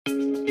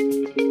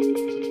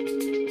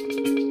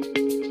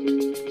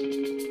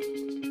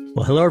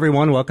Well, hello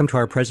everyone. Welcome to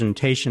our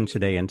presentation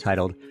today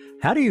entitled,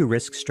 How Do You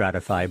Risk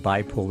Stratify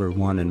Bipolar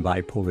 1 and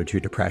Bipolar 2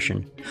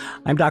 Depression?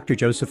 I'm Dr.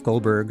 Joseph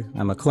Goldberg.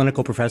 I'm a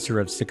clinical professor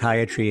of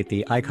psychiatry at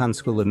the Icahn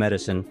School of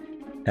Medicine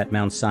at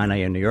Mount Sinai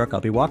in New York.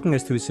 I'll be walking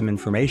us through some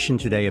information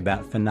today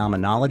about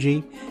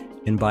phenomenology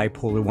in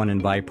Bipolar 1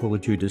 and Bipolar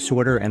 2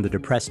 disorder and the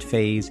depressed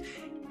phase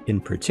in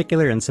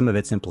particular, and some of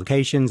its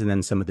implications, and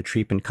then some of the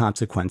treatment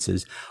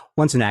consequences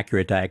once an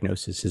accurate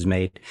diagnosis is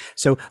made.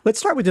 So let's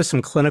start with just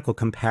some clinical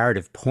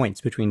comparative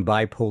points between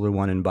Bipolar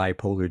 1 and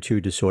Bipolar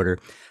 2 disorder.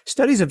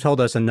 Studies have told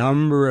us a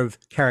number of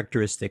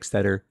characteristics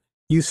that are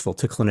useful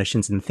to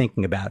clinicians in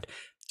thinking about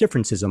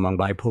differences among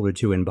Bipolar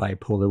 2 and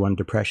Bipolar 1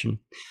 depression.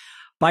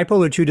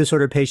 Bipolar 2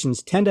 disorder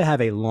patients tend to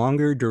have a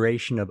longer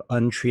duration of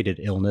untreated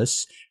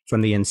illness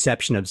from the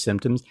inception of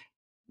symptoms.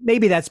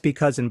 Maybe that's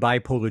because in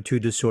Bipolar 2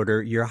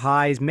 disorder, your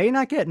highs may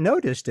not get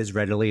noticed as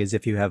readily as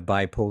if you have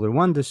Bipolar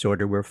 1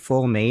 disorder, where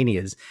full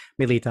manias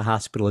may lead to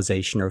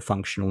hospitalization or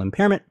functional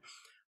impairment.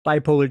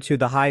 Bipolar 2,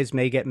 the highs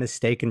may get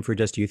mistaken for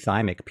just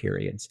euthymic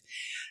periods.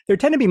 There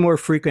tend to be more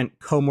frequent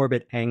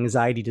comorbid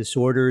anxiety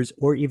disorders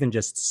or even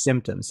just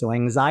symptoms. So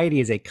anxiety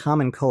is a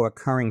common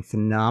co-occurring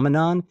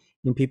phenomenon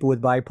in people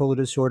with bipolar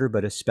disorder,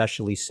 but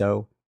especially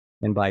so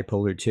in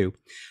Bipolar 2.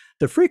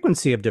 The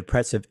frequency of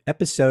depressive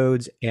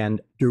episodes and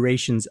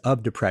durations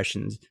of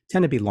depressions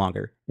tend to be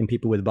longer in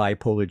people with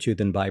Bipolar 2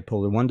 than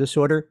Bipolar 1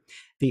 disorder.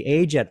 The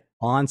age at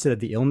onset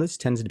of the illness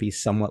tends to be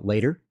somewhat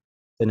later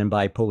than in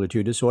Bipolar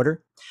 2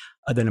 disorder,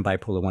 than in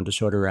Bipolar 1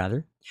 disorder,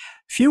 rather.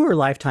 Fewer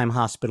lifetime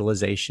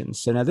hospitalizations.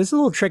 So now this is a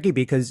little tricky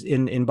because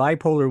in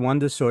Bipolar 1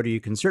 disorder, you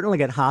can certainly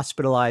get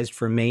hospitalized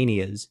for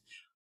manias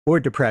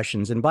or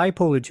depressions. In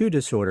Bipolar 2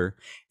 disorder,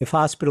 if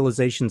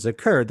hospitalizations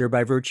occur, they're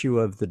by virtue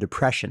of the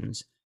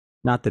depressions,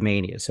 not the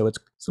mania. So it's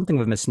something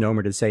of a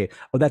misnomer to say,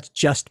 oh, that's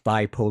just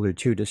Bipolar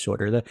 2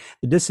 disorder. The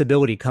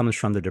disability comes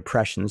from the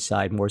depression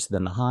side more so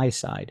than the high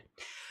side.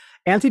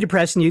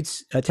 Antidepressant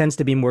use tends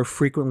to be more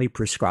frequently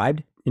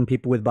prescribed in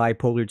people with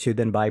Bipolar 2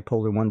 than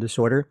Bipolar 1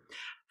 disorder.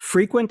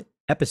 Frequent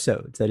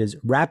episodes, that is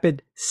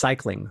rapid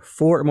cycling,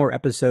 4 or more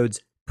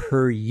episodes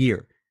per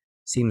year,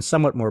 seems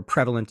somewhat more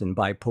prevalent in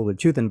Bipolar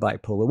 2 than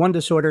Bipolar 1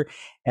 disorder.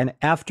 And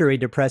after a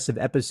depressive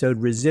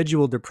episode,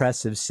 residual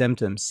depressive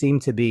symptoms seem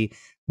to be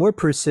more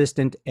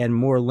persistent and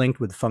more linked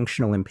with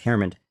functional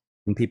impairment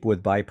in people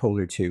with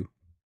Bipolar 2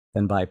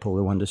 than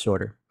Bipolar 1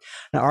 disorder.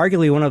 Now,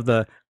 arguably one of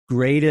the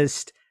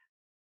greatest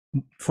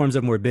forms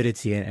of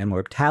morbidity and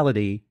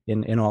mortality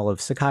in all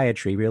of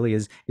psychiatry really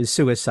is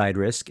suicide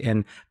risk.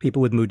 And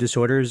people with mood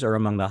disorders are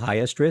among the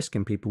highest risk,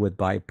 and people with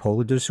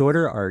bipolar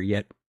disorder are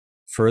yet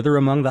further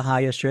among the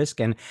highest risk.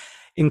 And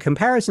in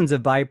comparisons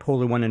of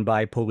Bipolar 1 and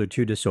Bipolar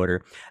 2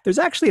 disorder, there's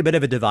actually a bit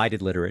of a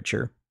divided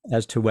literature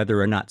as to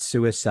whether or not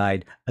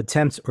suicide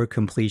attempts or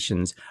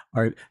completions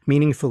are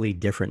meaningfully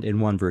different in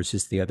one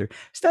versus the other.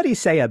 Studies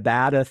say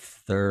about a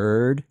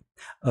third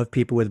of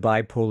people with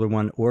Bipolar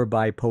 1 or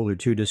Bipolar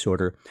 2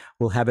 disorder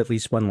will have at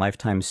least one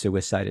lifetime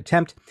suicide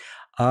attempt.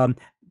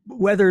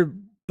 Whether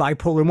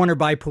Bipolar 1 or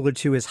Bipolar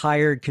 2 is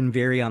higher can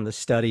vary on the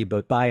study,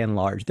 but by and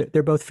large,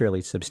 they're both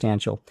fairly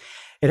substantial.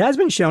 It has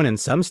been shown in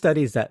some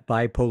studies that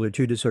Bipolar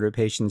 2 disorder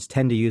patients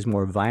tend to use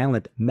more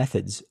violent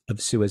methods of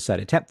suicide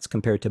attempts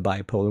compared to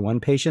Bipolar 1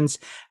 patients.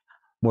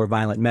 More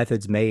violent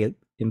methods may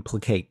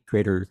implicate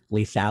greater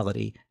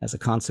lethality as a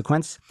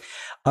consequence.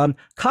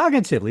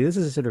 Cognitively, this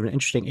is sort of an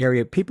interesting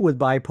area. People with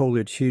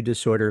Bipolar 2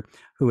 disorder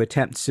who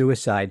attempt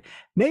suicide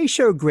may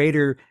show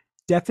greater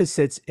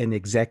deficits in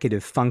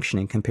executive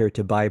functioning compared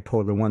to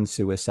Bipolar 1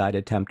 suicide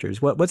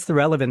attempters. What's the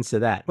relevance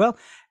of that? Well,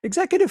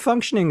 executive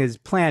functioning is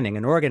planning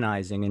and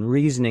organizing and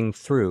reasoning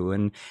through.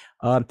 And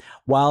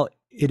while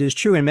it is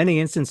true in many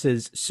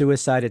instances,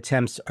 suicide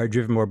attempts are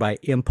driven more by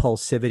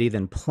impulsivity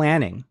than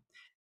planning,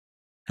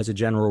 as a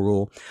general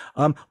rule.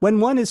 When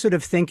one is sort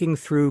of thinking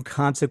through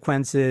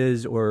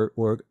consequences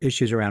or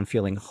issues around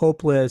feeling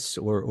hopeless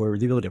or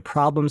the ability to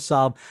problem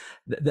solve,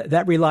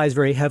 that relies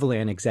very heavily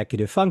on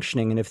executive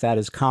functioning. And if that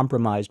is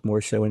compromised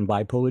more so in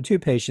Bipolar 2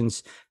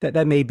 patients,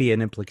 that may be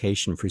an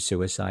implication for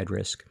suicide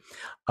risk.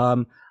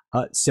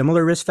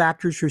 Similar risk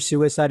factors for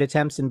suicide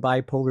attempts in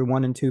Bipolar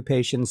 1 and 2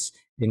 patients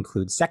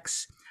include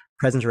sex,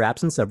 presence or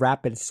absence of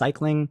rapid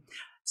cycling,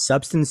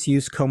 substance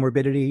use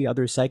comorbidity,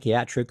 other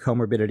psychiatric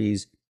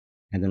comorbidities,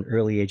 and an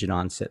early age and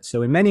onset.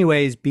 So in many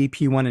ways,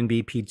 BP1 and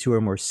BP2 are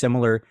more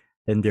similar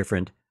than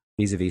different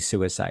vis-a-vis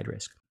suicide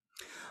risk.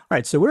 All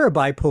right, so where are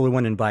Bipolar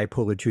 1 and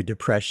Bipolar 2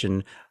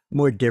 depression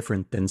more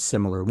different than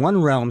similar?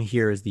 One realm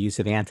here is the use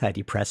of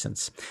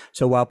antidepressants.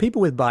 So while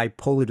people with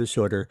bipolar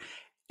disorder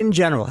in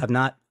general have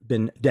not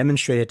been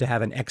demonstrated to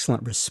have an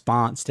excellent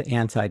response to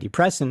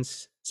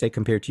antidepressants, say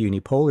compared to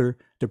unipolar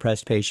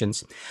depressed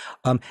patients,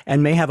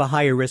 and may have a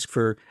higher risk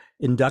for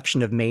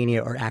induction of mania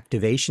or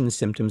activation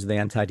symptoms of the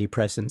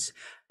antidepressants,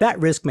 that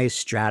risk may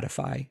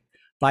stratify.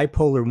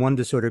 Bipolar 1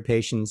 disorder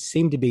patients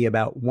seem to be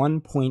about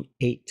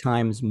 1.8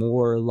 times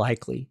more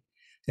likely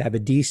to have a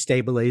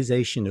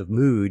destabilization of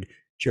mood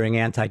during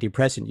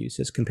antidepressant use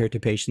as compared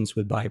to patients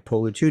with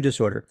Bipolar 2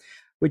 disorder,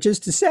 which is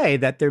to say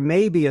that there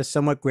may be a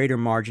somewhat greater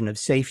margin of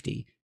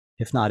safety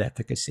if not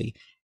efficacy,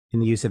 in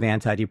the use of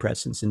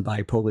antidepressants in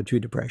bipolar 2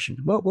 depression.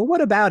 Well,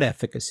 what about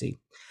efficacy?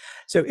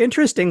 So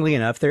interestingly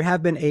enough, there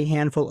have been a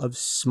handful of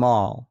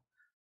small,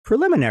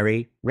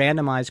 preliminary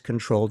randomized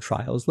controlled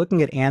trials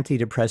looking at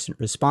antidepressant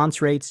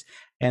response rates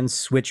and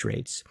switch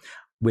rates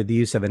with the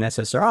use of an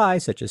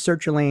SSRI, such as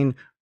sertraline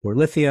or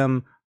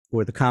lithium,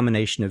 or the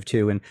combination of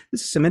two. And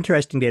this is some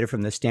interesting data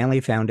from the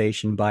Stanley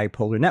Foundation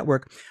Bipolar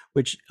Network,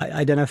 which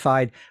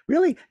identified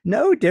really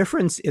no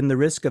difference in the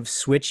risk of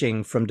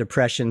switching from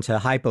depression to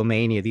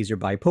hypomania. These are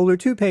bipolar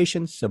 2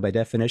 patients, so by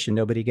definition,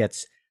 nobody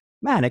gets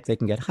manic, they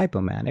can get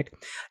hypomanic.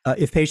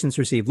 If patients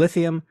receive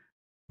lithium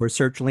or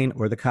sertraline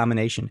or the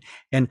combination.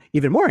 And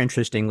even more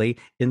interestingly,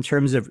 in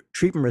terms of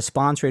treatment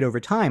response rate over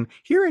time,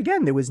 here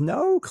again, there was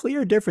no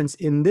clear difference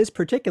in this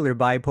particular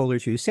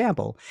bipolar 2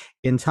 sample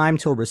in time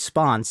till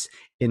response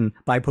in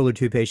bipolar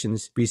 2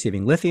 patients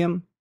receiving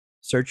lithium,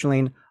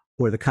 sertraline,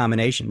 or the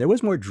combination. There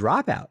was more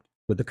dropout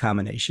with the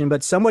combination,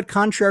 but somewhat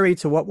contrary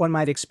to what one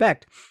might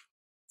expect,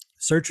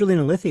 sertraline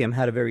and lithium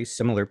had a very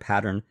similar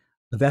pattern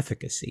of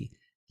efficacy.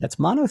 That's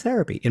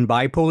monotherapy in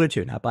bipolar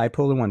 2, not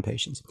bipolar 1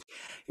 patients.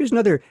 Here's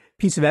another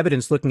piece of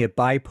evidence looking at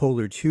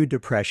bipolar 2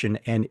 depression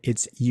and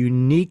its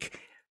unique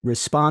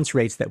response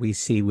rates that we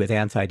see with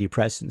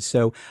antidepressants.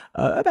 So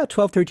about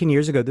 12, 13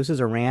 years ago, this is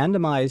a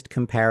randomized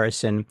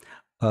comparison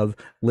of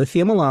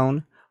lithium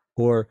alone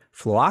or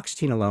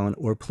fluoxetine alone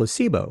or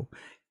placebo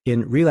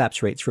in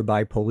relapse rates for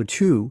bipolar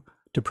 2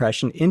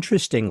 depression.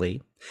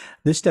 Interestingly,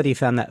 this study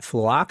found that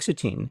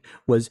fluoxetine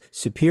was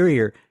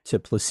superior to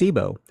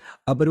placebo,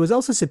 but it was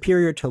also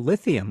superior to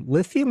lithium.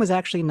 Lithium was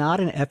actually not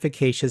an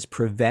efficacious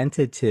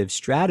preventative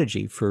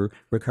strategy for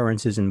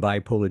recurrences in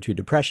bipolar 2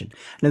 depression.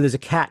 Now, there's a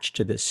catch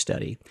to this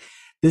study.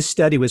 This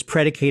study was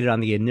predicated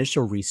on the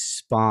initial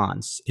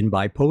response in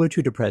bipolar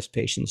 2 depressed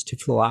patients to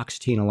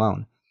fluoxetine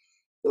alone.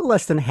 A little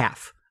less than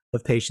half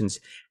of patients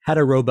had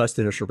a robust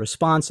initial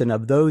response, and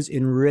of those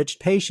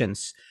enriched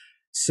patients,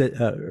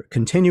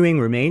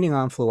 remaining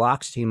on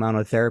fluoxetine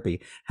monotherapy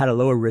had a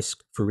lower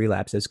risk for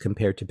relapse as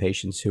compared to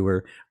patients who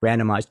were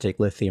randomized to take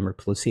lithium or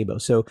placebo.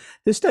 So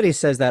this study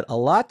says that a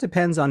lot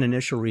depends on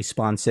initial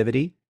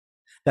responsivity,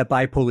 that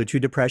bipolar 2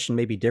 depression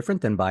may be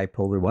different than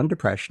bipolar 1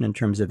 depression in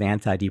terms of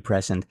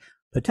antidepressant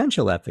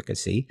potential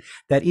efficacy,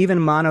 that even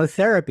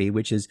monotherapy,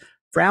 which is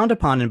frowned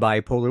upon in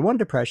bipolar 1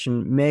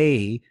 depression,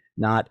 may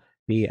not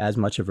be as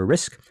much of a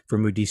risk for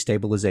mood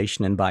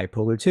destabilization in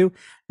bipolar 2.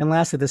 And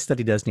lastly, this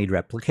study does need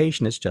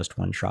replication. It's just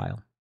one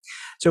trial.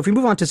 So if we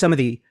move on to some of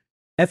the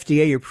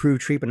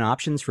FDA-approved treatment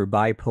options for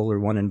bipolar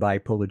 1 and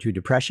bipolar 2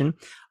 depression,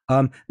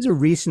 there's a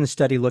recent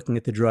study looking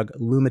at the drug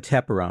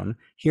lumateperone.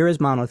 Here is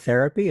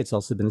monotherapy. It's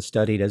also been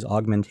studied as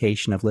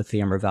augmentation of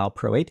lithium or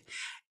valproate.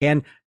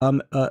 And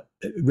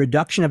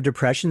reduction of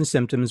depression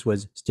symptoms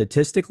was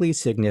statistically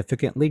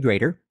significantly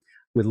greater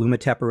with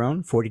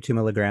lumateperone, 42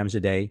 milligrams a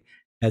day,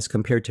 as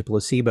compared to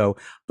placebo,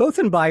 both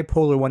in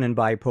bipolar 1 and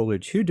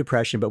bipolar 2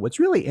 depression. But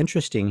what's really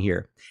interesting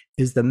here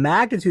is the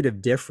magnitude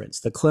of difference,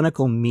 the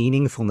clinical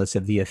meaningfulness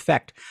of the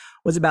effect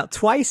was about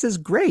twice as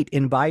great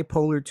in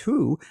bipolar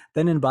 2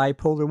 than in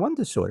bipolar 1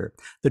 disorder.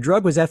 The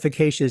drug was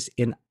efficacious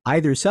in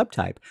either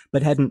subtype,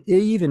 but had an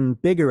even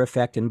bigger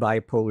effect in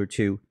bipolar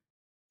 2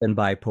 than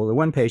bipolar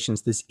 1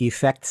 patients. This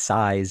effect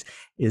size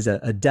is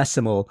a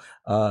decimal.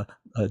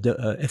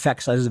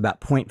 Effect size is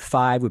about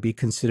 0.5 would be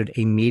considered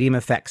a medium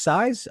effect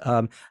size.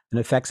 An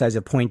effect size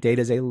of 0.8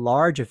 is a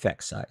large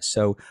effect size.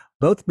 So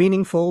both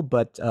meaningful,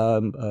 but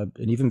an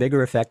even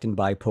bigger effect in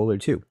bipolar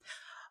 2.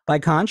 By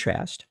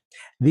contrast,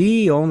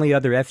 the only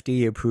other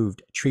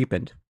FDA-approved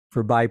treatment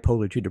for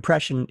bipolar 2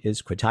 depression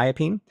is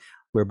quetiapine,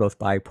 where both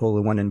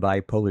bipolar 1 and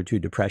bipolar 2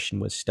 depression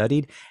was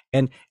studied.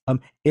 And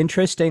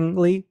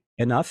interestingly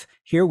enough,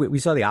 here we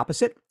saw the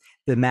opposite.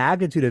 The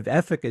magnitude of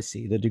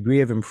efficacy, the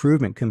degree of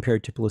improvement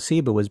compared to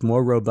placebo was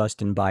more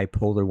robust in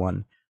bipolar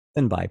 1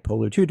 than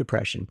bipolar 2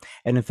 depression.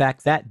 And in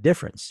fact, that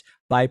difference,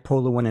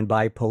 bipolar 1 and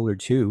bipolar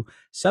 2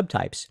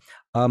 subtypes,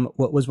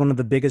 what was one of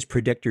the biggest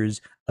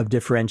predictors of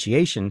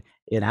differentiation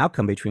in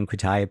outcome between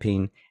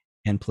quetiapine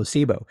and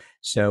placebo.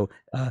 So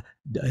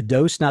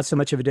dose, not so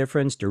much of a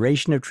difference,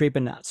 duration of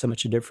treatment, not so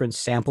much a difference,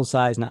 sample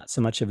size, not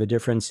so much of a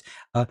difference.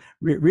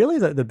 Really,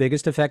 the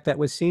biggest effect that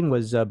was seen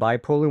was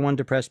bipolar 1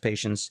 depressed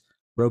patients,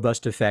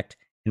 robust effect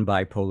in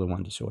bipolar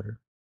 1 disorder.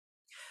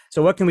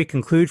 So what can we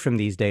conclude from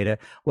these data?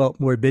 Well,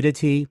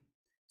 morbidity,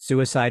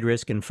 suicide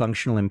risk, and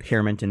functional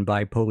impairment in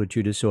bipolar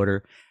 2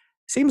 disorder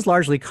seems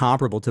largely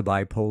comparable to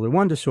bipolar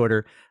 1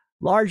 disorder,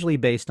 largely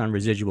based on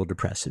residual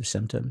depressive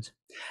symptoms.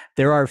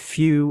 There are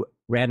few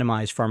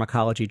randomized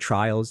pharmacology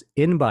trials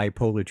in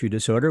bipolar 2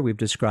 disorder. We've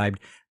described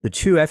the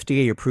 2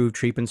 FDA-approved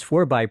treatments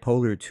for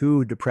bipolar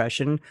 2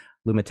 depression,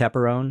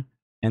 lumateperone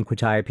and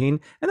quetiapine,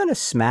 and then a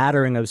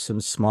smattering of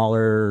some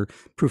smaller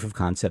proof of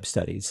concept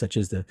studies, such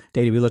as the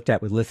data we looked at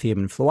with lithium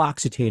and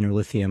fluoxetine or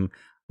lithium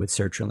with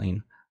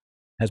sertraline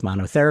as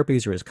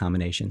monotherapies or as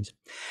combinations.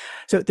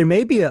 So there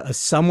may be a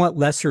somewhat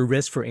lesser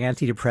risk for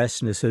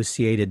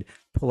antidepressant-associated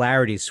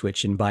polarity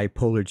switch in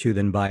bipolar 2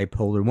 than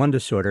bipolar 1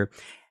 disorder,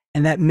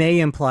 and that may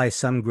imply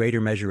some greater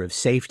measure of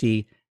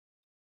safety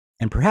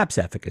and perhaps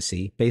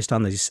efficacy based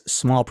on these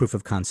small proof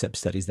of concept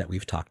studies that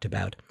we've talked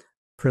about.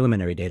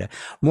 Preliminary data.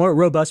 More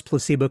robust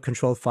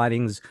placebo-controlled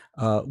findings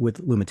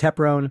with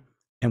lumateperone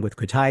and with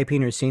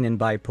quetiapine are seen in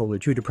bipolar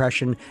 2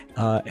 depression,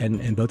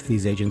 and both of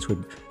these agents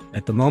would,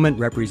 at the moment,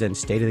 represent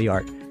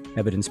state-of-the-art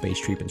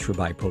evidence-based treatments for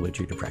bipolar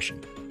 2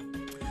 depression.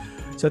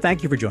 So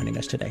thank you for joining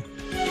us today.